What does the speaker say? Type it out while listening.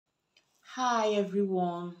Hi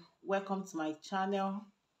everyone, welcome to my channel.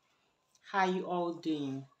 How you all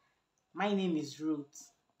doing? My name is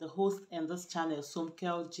Ruth, the host in this channel,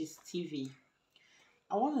 Somkel Gist TV.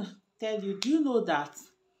 I want to tell you, do you know that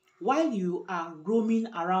while you are roaming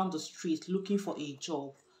around the street looking for a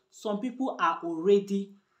job, some people are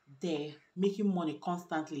already there making money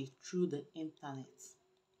constantly through the internet.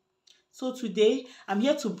 So today, I'm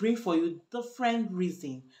here to bring for you different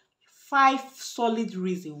reasons, five solid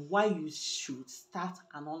reasons why you should start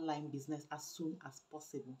an online business as soon as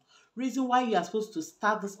possible. Reason why you are supposed to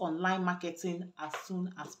start this online marketing as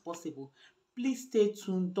soon as possible. Please stay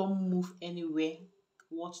tuned, don't move anywhere,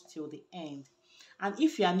 watch till the end. And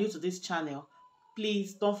if you are new to this channel,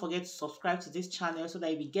 please don't forget to subscribe to this channel so that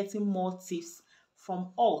you'll be getting more tips from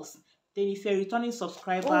us. Then if you're returning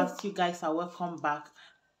subscribers, you guys are welcome back.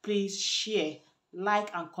 Please share, like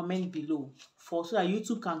and comment below for so that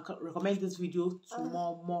YouTube can recommend this video to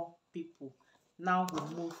more people. Now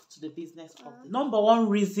we move to the business of the number one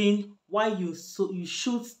reason why you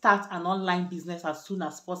should start an online business as soon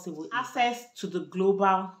as possible. Access to the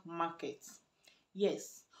global market.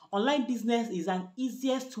 Yes, online business is an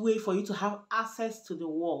easiest way for you to have access to the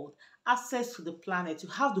world, access to the planet. You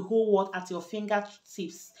have the whole world at your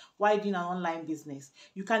fingertips while doing an online business.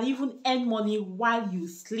 You can even earn money while you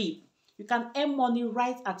sleep. You can earn money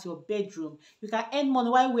right at your bedroom. You can earn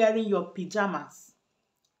money while wearing your pajamas.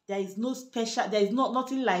 There is nothing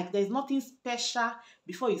special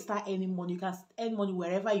before you start earning money. You can earn money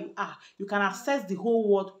wherever you are. You can access the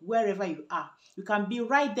whole world wherever you are. You can be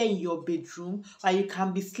right there in your bedroom, or you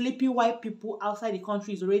can be sleeping while people outside the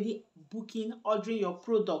country is already booking, ordering your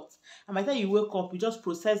products. And by the time you wake up, you just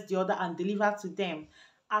process the order and deliver to them.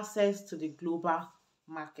 Access to the global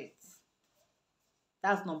market.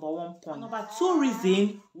 That's number one point. Number two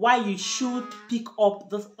reason why you should pick up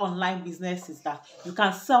this online business is that you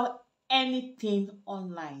can sell anything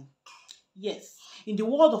online. Yes, in the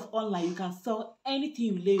world of online, you can sell anything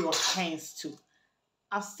you lay your hands to.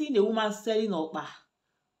 I've seen a woman selling okpa.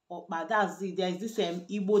 Okpa, that's it. There is this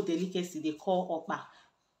Igbo delicacy they call okpa.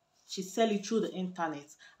 She sell it through the internet.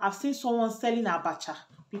 I've seen someone selling abacha,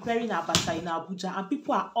 preparing abacha in Abuja, and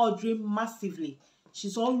people are ordering massively.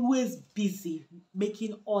 She's always busy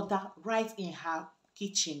making order right in her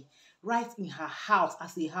kitchen, right in her house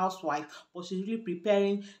as a housewife, but she's really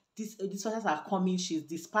preparing. These orders are coming, she's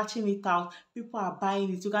dispatching it out, people are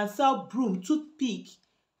buying it. You can sell broom, toothpick,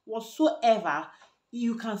 whatsoever.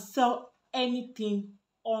 You can sell anything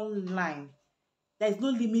online. There is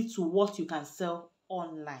no limit to what you can sell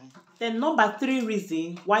online. Then number three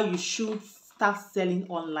reason why you should start selling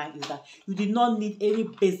online is that you do not need any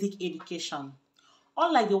basic education.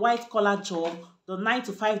 Unlike the white collar job, the 9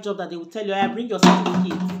 to 5 job that they will tell you, bring your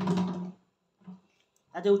certificate.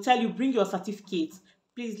 That they will tell you, bring your certificate.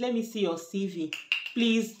 Please let me see your CV.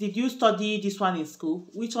 Please, did you study this one in school?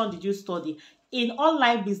 Which one did you study? In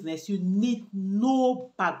online business, you need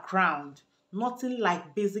no background. Nothing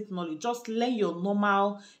like basic knowledge. Just learn your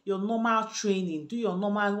normal training. Do your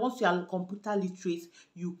normal. Once you are computer literate,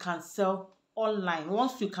 you can sell online.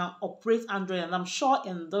 Once you can operate Android, and I'm sure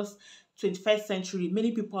in this 21st century,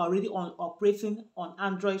 many people are already operating on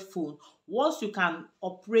Android phone. Once you can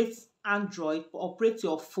operate Android, operate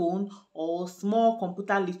your phone or small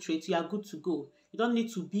computer literate, you are good to go. You don't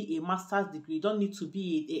need to be a master's degree. You don't need to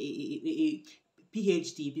be a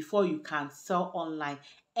PhD before you can sell online.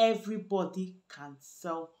 Everybody can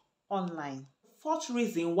sell online. Fourth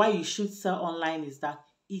reason why you should sell online is that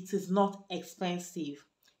it is not expensive.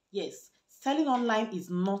 Yes, selling online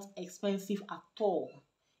is not expensive at all.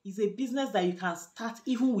 It's a business that you can start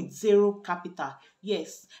even with zero capital.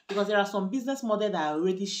 Yes, because there are some business models that I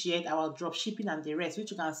already shared, our drop shipping and the rest, which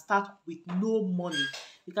you can start with no money.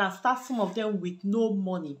 You can start some of them with no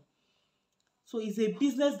money. So it's a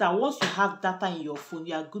business that once you have data in your phone,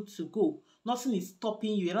 you are good to go. Nothing is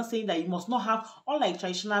stopping you. You're not saying that you must not have, unlike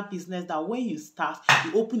traditional business, that when you start,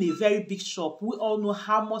 you open a very big shop. We all know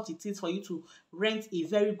how much it is for you to rent a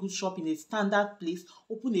very good shop in a standard place,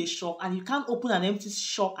 open a shop, and you can't open an empty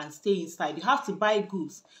shop and stay inside. You have to buy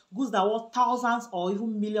goods that worth thousands or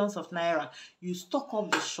even millions of naira. You stock up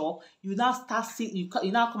the shop, you now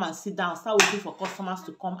you now come and sit down, start waiting for customers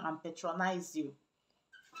to come and patronize you.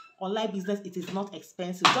 Online business, it is not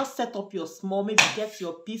expensive. Just set up your small, maybe get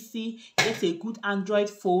your PC, get a good Android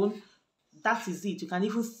phone. That is it. You can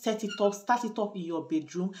even set it up, start it up in your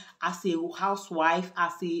bedroom as a housewife,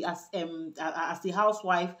 as a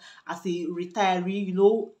housewife, as a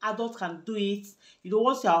retiree. Adults can do it.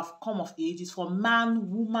 Once you have come of age, it's for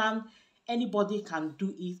man, woman, anybody can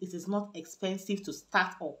do it. It is not expensive to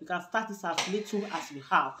start up. You can start this as little as you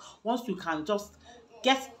have. Once you can just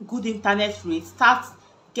Get good internet rate, start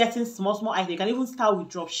getting small items. You can even start with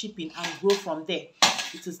drop shipping and grow from there.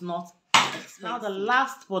 It is not expensive. Now, the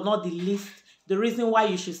last but not the least, the reason why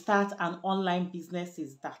you should start an online business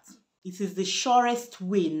is that it is the surest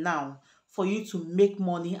way now for you to make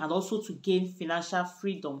money and also to gain financial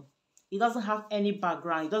freedom. It doesn't have any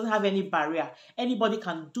background, it doesn't have any barrier. Anybody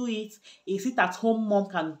can do it. A sit-at-home mom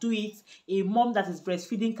can do it. A mom that is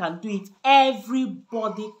breastfeeding can do it.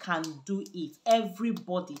 Everybody can do it.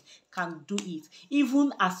 Everybody can do it.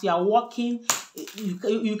 Even as you are working,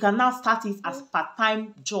 you can now start it as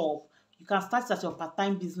part-time job. You can start it as your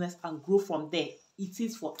part-time business and grow from there. It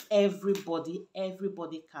is for everybody.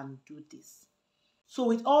 Everybody can do this. So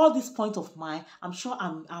with all this point of mine, I'm sure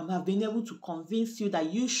I have been able to convince you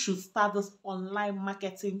that you should start this online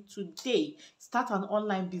marketing today. Start an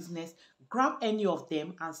online business, grab any of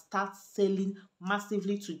them and start selling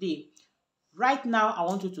massively today. Right now, I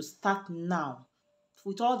want you to start now.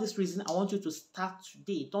 With all this reason, I want you to start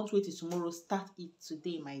today. Don't wait till tomorrow. Start it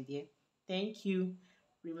today, my dear. Thank you.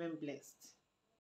 Remain blessed.